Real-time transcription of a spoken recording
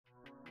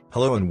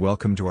Hello and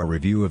welcome to our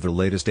review of the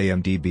latest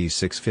AMD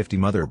B650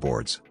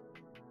 motherboards.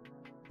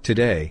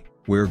 Today,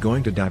 we're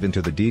going to dive into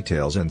the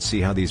details and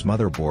see how these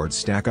motherboards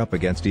stack up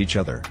against each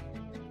other.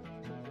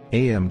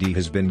 AMD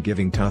has been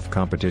giving tough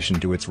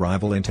competition to its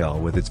rival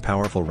Intel with its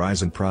powerful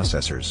Ryzen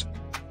processors.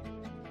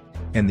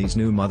 And these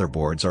new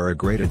motherboards are a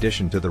great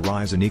addition to the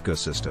Ryzen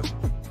ecosystem.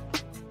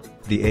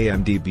 The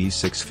AMD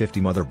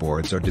B650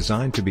 motherboards are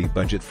designed to be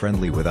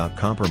budget-friendly without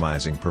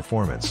compromising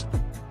performance.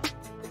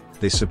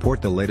 They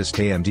support the latest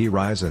AMD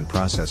Ryzen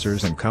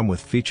processors and come with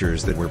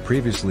features that were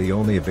previously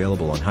only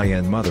available on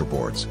high-end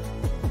motherboards.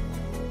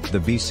 The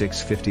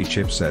B650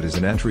 chipset is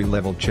an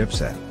entry-level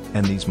chipset,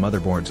 and these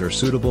motherboards are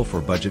suitable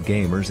for budget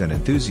gamers and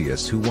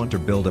enthusiasts who want to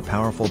build a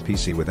powerful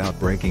PC without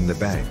breaking the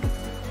bank.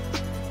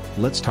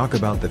 Let's talk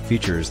about the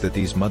features that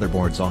these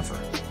motherboards offer.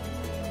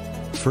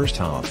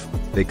 First off,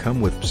 they come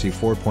with PC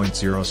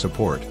 4.0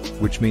 support,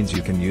 which means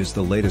you can use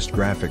the latest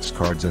graphics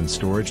cards and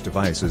storage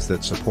devices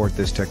that support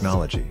this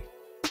technology.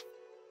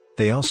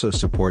 They also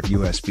support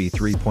USB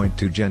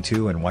 3.2 Gen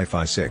 2 and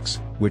Wi-Fi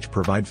 6, which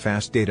provide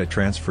fast data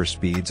transfer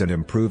speeds and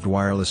improved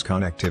wireless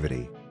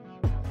connectivity.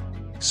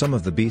 Some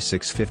of the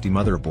B650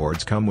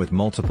 motherboards come with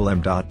multiple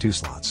M.2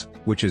 slots,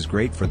 which is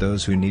great for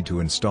those who need to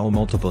install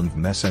multiple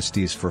NVMe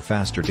SSDs for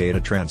faster data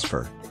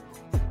transfer.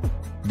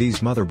 These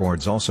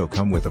motherboards also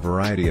come with a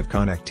variety of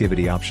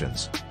connectivity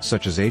options,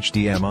 such as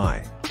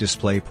HDMI,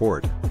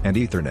 DisplayPort, and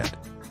Ethernet.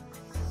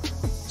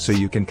 So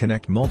you can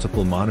connect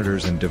multiple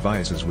monitors and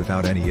devices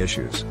without any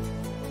issues.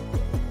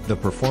 The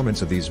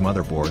performance of these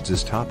motherboards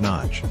is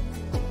top-notch.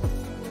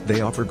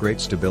 They offer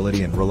great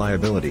stability and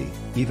reliability,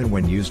 even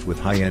when used with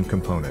high-end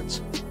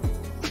components.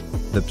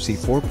 The PC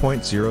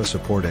 4.0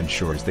 support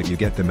ensures that you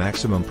get the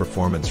maximum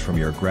performance from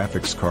your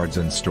graphics cards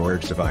and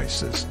storage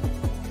devices.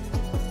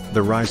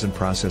 The Ryzen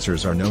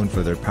processors are known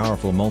for their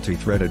powerful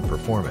multi-threaded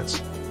performance.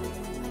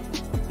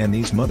 And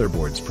these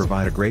motherboards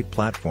provide a great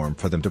platform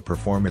for them to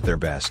perform at their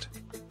best.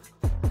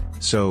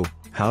 So,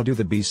 how do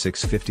the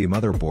B650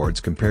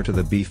 motherboards compare to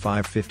the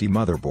B550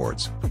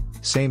 motherboards?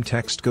 Same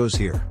text goes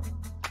here.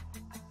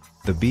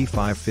 The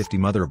B550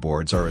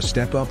 motherboards are a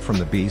step up from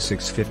the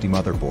B650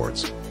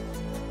 motherboards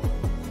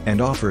and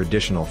offer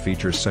additional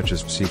features such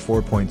as PC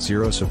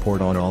 4.0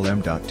 support on all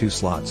M.2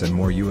 slots and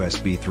more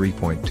USB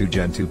 3.2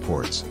 Gen 2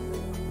 ports.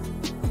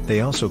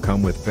 They also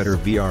come with better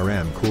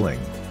VRM cooling,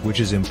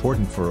 which is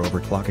important for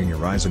overclocking your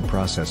Ryzen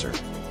processor.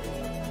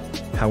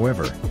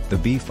 However, the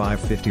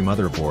B550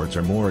 motherboards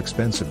are more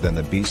expensive than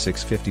the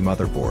B650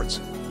 motherboards.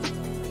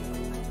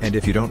 And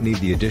if you don't need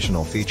the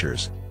additional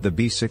features, the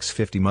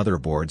B650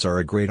 motherboards are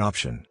a great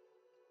option.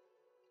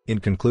 In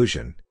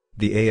conclusion,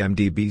 the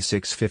AMD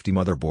B650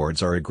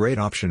 motherboards are a great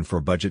option for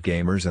budget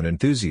gamers and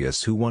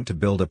enthusiasts who want to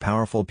build a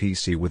powerful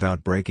PC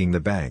without breaking the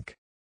bank.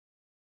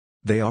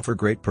 They offer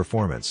great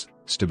performance,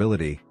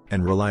 stability,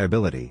 and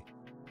reliability,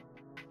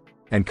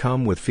 and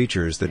come with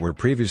features that were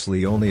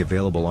previously only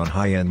available on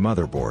high-end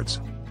motherboards.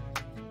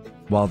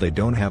 While they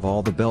don't have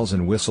all the bells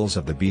and whistles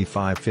of the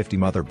B550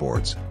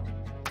 motherboards,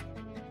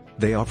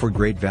 they offer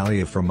great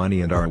value for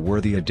money and are a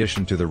worthy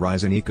addition to the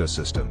Ryzen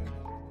ecosystem.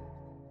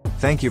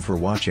 Thank you for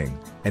watching,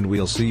 and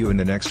we'll see you in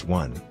the next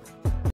one.